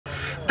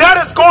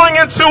that is going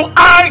into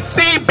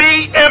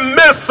ICBM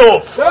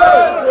missiles.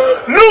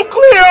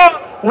 Nuclear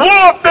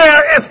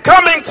warfare is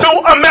coming to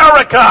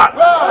America.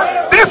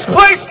 This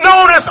place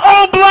known as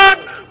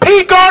OBlock,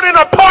 P Garden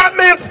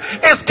Apartments,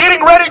 is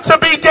getting ready to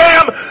be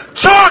damn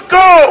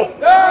charcoal.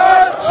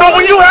 So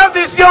when you have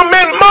these young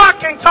men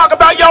mocking, talk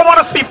about y'all want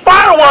to see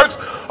fireworks,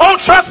 oh,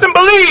 trust and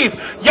believe,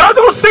 y'all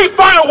gonna see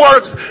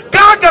fireworks.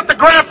 God got the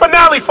grand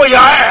finale for your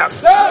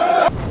ass.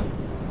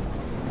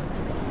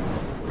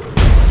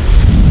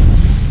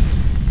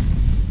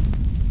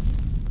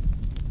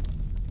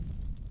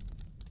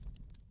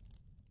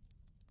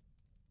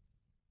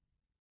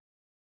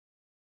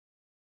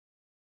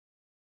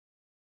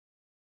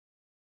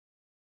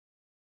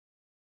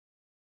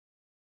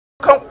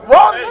 Come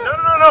wrong. Hey,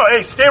 no.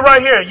 Hey, stay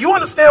right here. You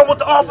understand what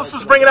the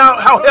officer's bringing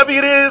out, how heavy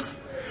it is?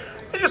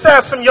 They just had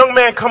some young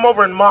man come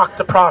over and mock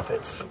the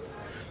prophets.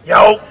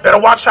 Yo, better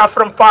watch out for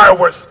them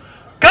fireworks.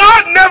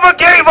 God never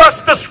gave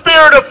us the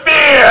spirit of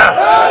fear.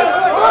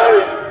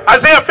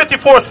 Isaiah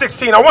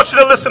 54:16. I want you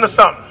to listen to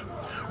something.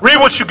 Read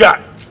what you got.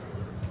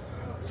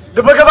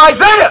 The book of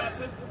Isaiah,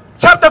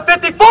 chapter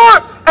 54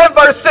 and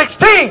verse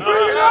 16.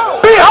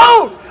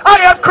 Behold, I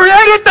have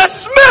created the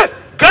smith.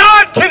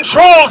 God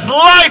controls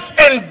life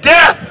and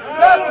death.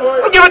 I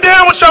don't give a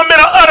damn what y'all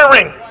men are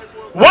uttering.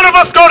 One of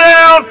us go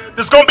down,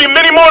 there's going to be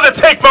many more that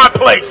take my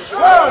place.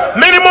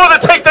 Many more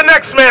that take the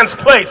next man's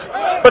place.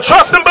 But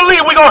trust and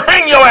believe, we're going to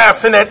hang your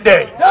ass in that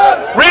day.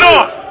 Read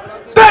on.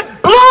 That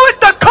bloweth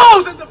the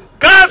coals.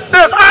 God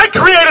says, I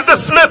created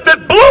the smith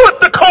that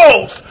bloweth the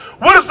coals.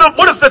 What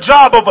is the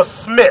job of a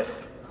smith?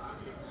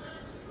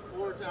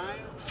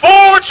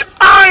 Forge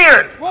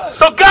iron.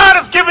 So God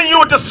is giving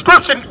you a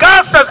description.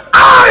 God says,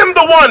 I am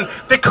the one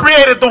that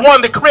created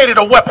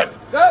a weapon.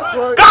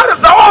 God is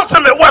the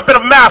ultimate weapon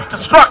of mass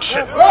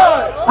destruction.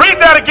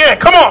 Read that again.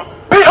 Come on.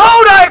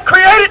 Behold, I have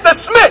created the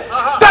smith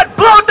that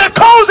bloweth the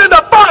coals in the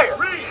fire,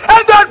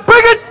 and that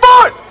bringeth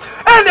forth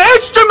an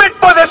instrument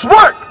for this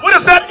work. What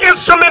is that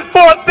instrument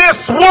for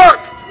this work?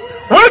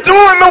 We're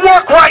doing the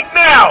work right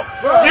now.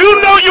 You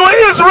know you're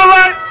an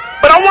Israelite,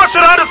 but I want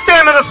you to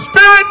understand in the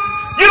spirit,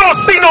 you don't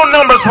see no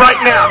numbers right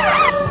now.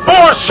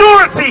 For a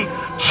surety,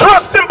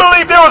 trust and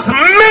believe there is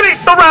many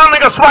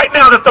surrounding us right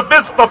now that the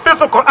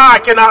physical eye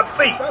cannot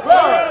see.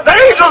 The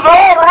angels are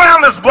all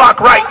around this block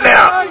right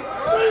now.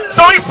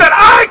 So he said,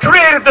 I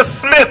created the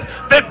smith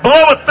that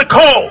bloweth the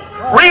coal.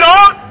 Read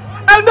on.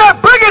 And that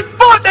bringeth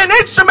forth an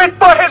instrument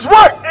for his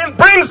work. And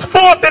brings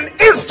forth an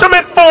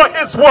instrument for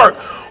his work.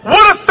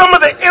 What are some of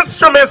the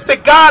instruments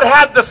that God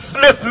had the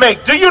smith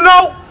make? Do you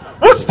know?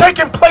 What's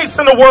taking place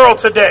in the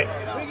world today?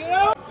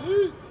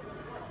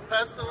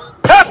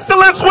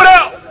 Pestilence, what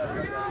else?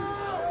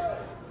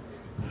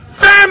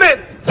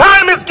 Famine.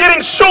 Time is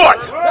getting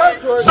short.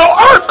 So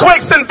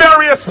earthquakes in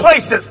various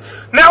places.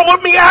 Now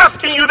with me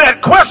asking you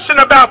that question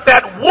about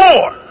that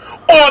war,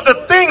 or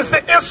the things,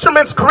 the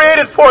instruments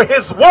created for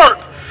his work,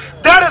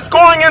 that is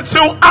going into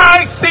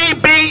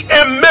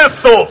ICBM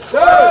missiles.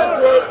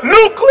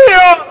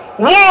 Nuclear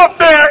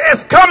warfare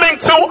is coming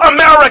to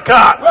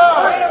America.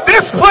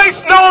 This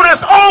place known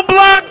as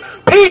OBlock,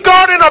 P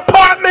Garden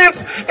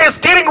Apartments, is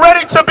getting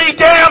ready to be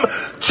damn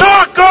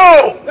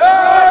charcoal.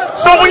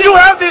 So when you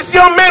have these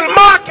young men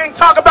mocking,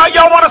 talk about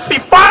y'all want to see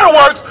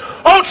fireworks,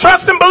 oh,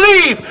 trust and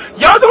believe,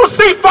 y'all gonna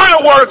see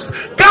fireworks.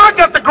 God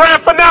got the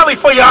grand finale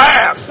for your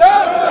ass.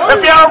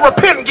 If y'all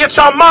repent and get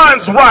your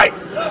minds right.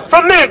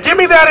 From there, give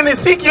me that in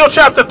Ezekiel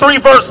chapter 3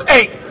 verse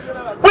 8.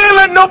 We ain't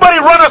letting nobody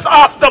run us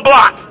off the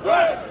block.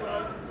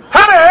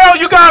 How the hell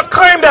you guys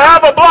claim to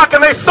have a block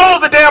and they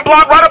sold the damn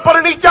block right up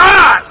underneath your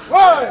eyes?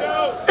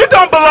 It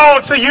don't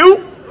belong to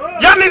you.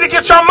 Y'all need to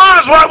get your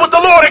minds right with the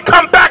Lord and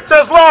come back to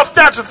his law,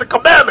 statutes, and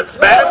commandments,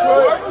 man.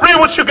 Read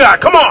what you got.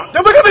 Come on.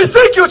 The book of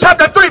Ezekiel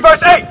chapter 3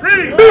 verse 8.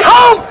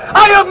 Behold,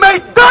 I have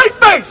made thy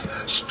face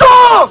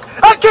strong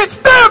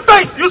against their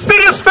face. You see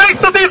this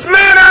face of these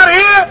men out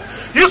here?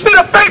 You see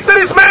the face of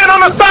these men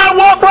on the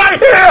sidewalk right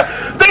here?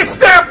 They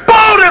stand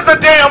bold as a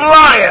damn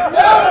lion.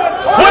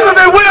 Whether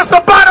they witness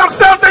about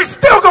themselves, they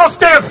still gonna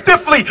stand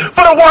stiffly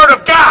for the word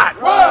of God.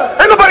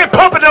 Ain't nobody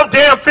pumping no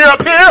damn fear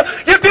up here.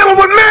 You're dealing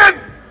with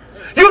men.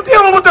 You're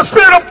dealing with the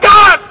spirit of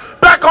God's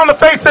back on the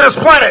face of this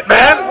planet,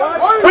 man.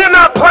 We're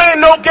not playing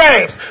no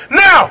games.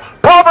 Now,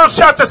 Proverbs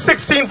chapter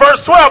 16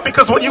 verse 12,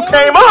 because when you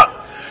came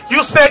up,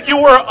 you said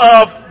you were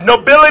of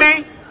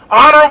nobility,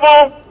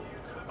 honorable,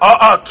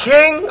 a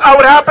king, I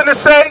would happen to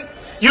say.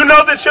 You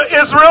know that you're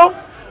Israel.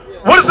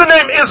 What does the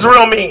name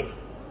Israel mean?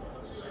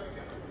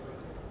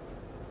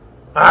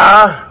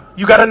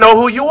 You got to know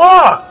who you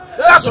are.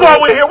 That's why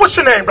we're here. What's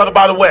your name, brother,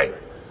 by the way?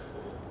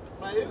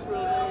 My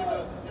Israel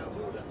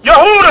name is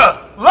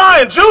Yehuda,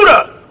 Lion,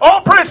 Judah.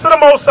 All praise to the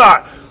Most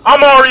High.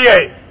 I'm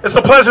R.E.A. It's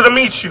a pleasure to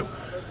meet you.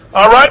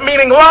 All right,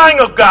 meaning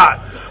lying of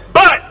God.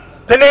 But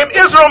the name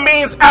Israel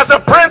means as a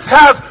prince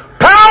has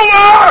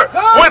power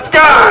with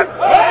God.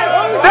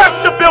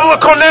 That's your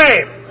biblical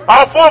name.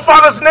 Our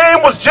forefather's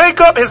name was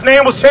Jacob. His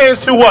name was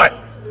changed to what?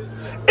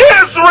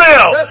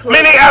 Israel.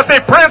 Meaning as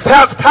a prince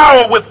has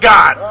power with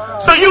God.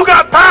 So you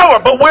got power,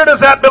 but where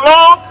does that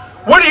belong?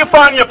 Where do you find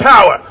find your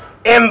power?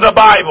 In the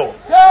Bible.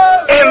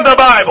 In the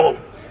Bible.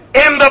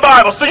 In the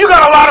Bible. So you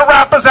got a lot of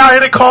rappers out here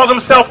that call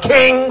themselves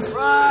kings.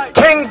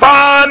 King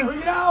Von,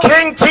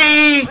 King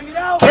T,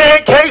 King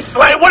K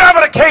Slay,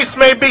 whatever the case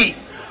may be.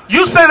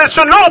 You say that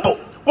you're noble.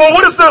 Well,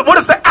 what is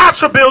the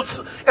attributes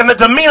and the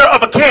demeanor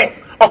of a king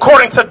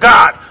according to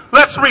God?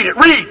 Let's read it.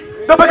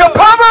 Read. The book of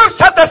Proverbs,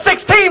 chapter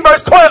 16,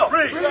 verse 12.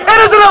 Read. It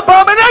is an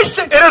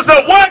abomination. It is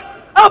a what?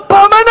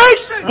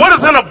 Abomination. What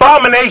is an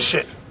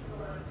abomination?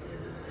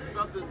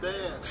 Something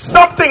bad.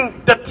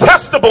 Something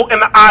detestable in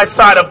the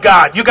eyesight of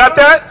God. You got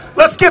that?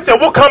 Let's get there.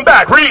 We'll come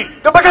back.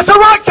 Read. The book of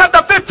Sirach,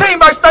 chapter 15,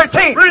 verse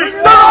 13. Read.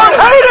 The Lord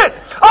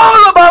hated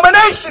all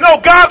abomination. No,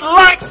 God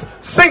likes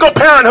single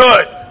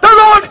parenthood. The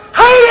Lord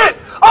hated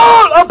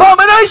all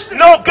abomination.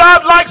 No,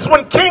 God likes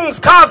when kings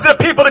cause their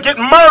people to get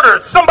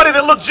murdered. Somebody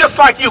that looks just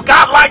like you.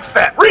 God likes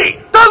that.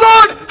 Read. The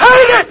Lord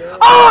hated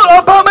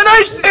all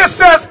abomination. It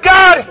says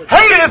God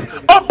hateth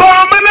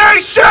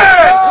abomination.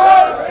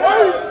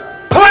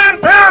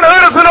 Planned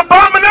Parenthood is an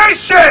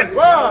abomination.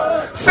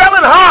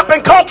 Selling hop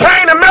and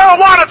cocaine and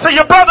marijuana to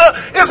your brother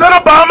is an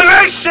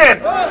abomination.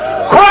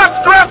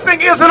 Cross-dressing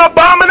is an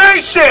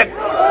abomination.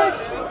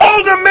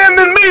 Older men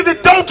than me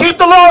that don't keep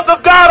the laws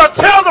of God or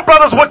tell the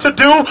brothers what to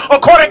do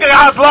according to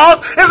God's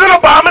laws is an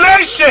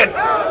abomination.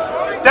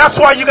 That's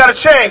why you got to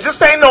change.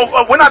 This ain't no,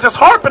 we're not just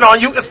harping on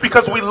you. It's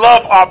because we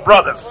love our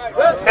brothers.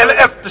 And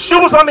if the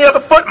shoe was on the other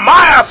foot,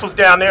 my ass was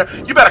down there,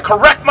 you better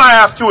correct my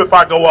ass too if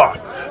I go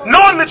off.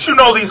 Knowing that you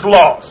know these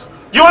laws.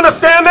 You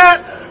understand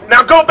that?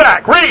 Now go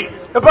back. Read.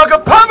 The book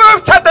of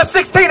Proverbs, chapter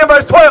 16 and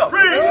verse 12.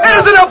 Read. It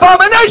is an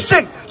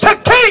abomination to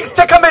kings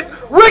to commit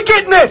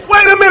wickedness.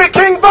 Wait a minute,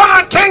 King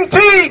Von, King T.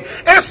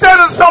 It says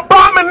it's an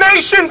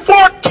abomination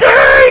for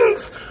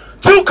kings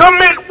to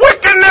commit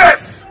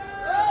wickedness.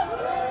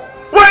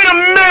 Wait a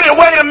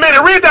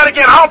minute. Read that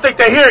again. I don't think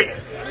they hear you.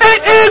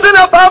 It is an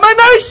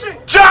abomination.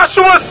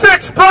 Joshua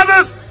 6,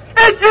 brothers.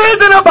 It is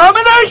an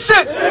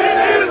abomination.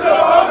 It is an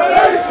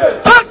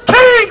abomination. To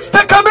kings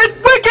to commit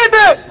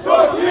wickedness.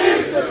 For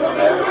kings to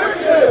commit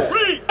wickedness.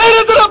 It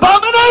is an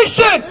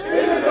abomination.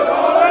 It is an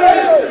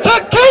abomination. To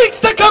kings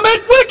to commit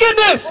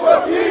wickedness.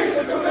 For kings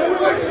to commit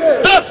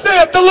wickedness. Thus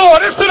saith the Lord.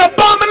 It's an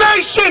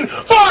abomination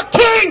for a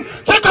king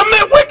to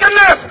commit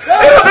wickedness.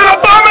 It is an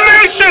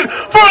abomination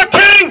for a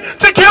king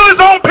to kill his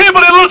own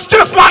people that looks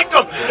just like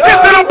him.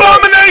 It's an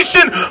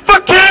abomination for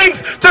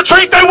kings to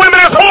treat their women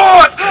as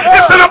whores.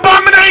 It's an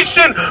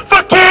abomination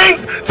for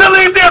kings to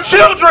leave their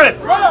children.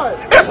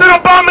 It's an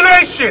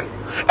abomination.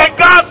 And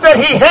God said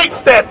he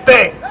hates that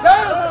thing.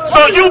 So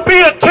you be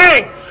a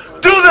king.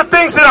 Do the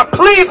things that are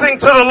pleasing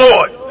to the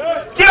Lord.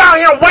 Get out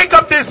here and wake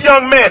up these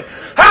young men.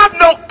 Have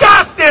no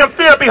goddamn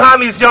fear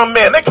behind these young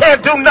men. They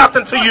can't do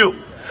nothing to you.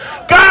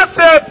 God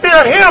said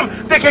fear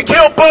him that can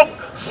kill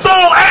both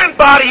soul and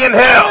body in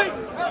hell.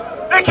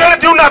 They can't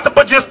do nothing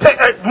but just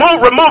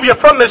remove you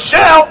from the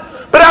shell.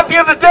 But at the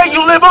end of the day, you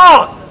live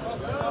on.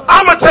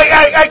 I'm going to take,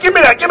 hey, give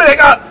me that.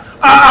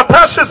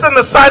 Precious in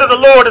the sight of the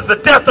Lord is the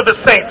death of his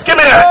saints. Give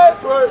me that.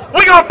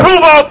 We're going to prove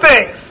all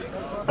things.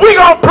 We're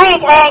going to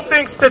prove all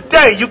things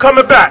today. You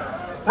coming back.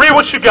 Read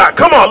what you got.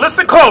 Come on,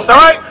 listen close, all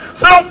right?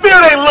 So don't fear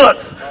their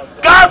looks.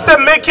 God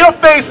said make your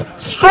face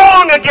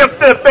strong against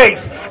their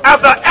face.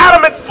 As an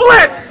adamant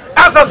flint,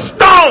 as a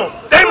stone.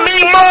 They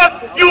mean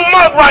mud, you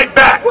mud right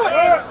back.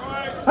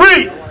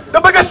 Read. The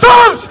book of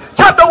Psalms,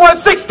 chapter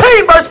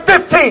 116, verse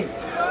 15.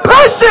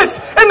 Precious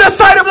in the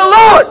sight of the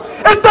Lord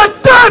is the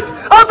death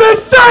of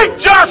his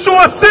saints.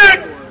 Joshua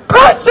 6.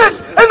 Precious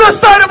in the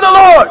sight of the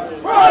Lord.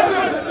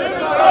 Precious in the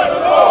sight of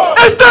the Lord.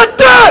 Is the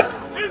death.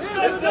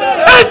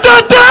 Is the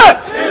death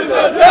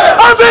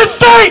of his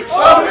saints.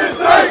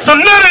 So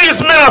none of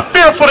these men are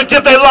fearful to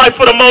give their life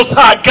for the Most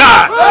High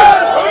God.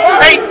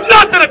 Ain't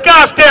nothing a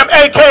goddamn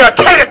AK or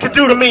K can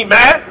do to me,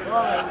 man.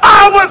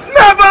 I was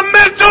never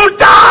meant to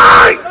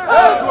die.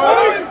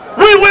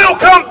 We will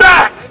come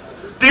back.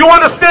 Do you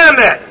understand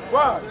that?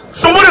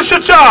 So what is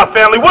your job,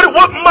 family?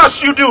 What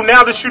must you do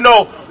now that you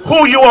know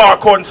who you are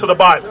according to the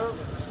Bible?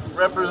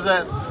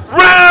 Represent.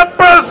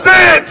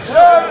 Represent.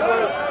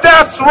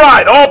 That's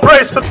right. All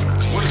praise to...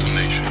 What is a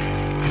nation?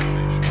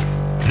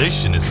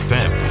 Nation is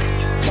family.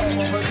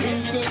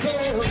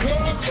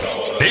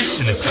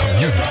 Nation is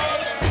community.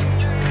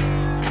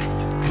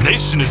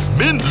 Nation is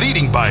men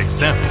leading by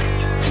example.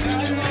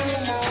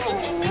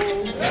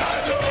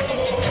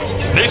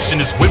 Nation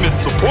is women's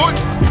support.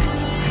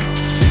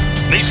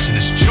 Nation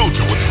is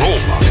children with role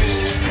models.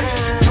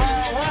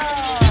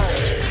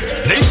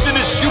 Nation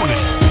is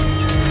unity.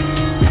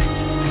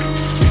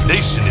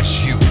 Nation is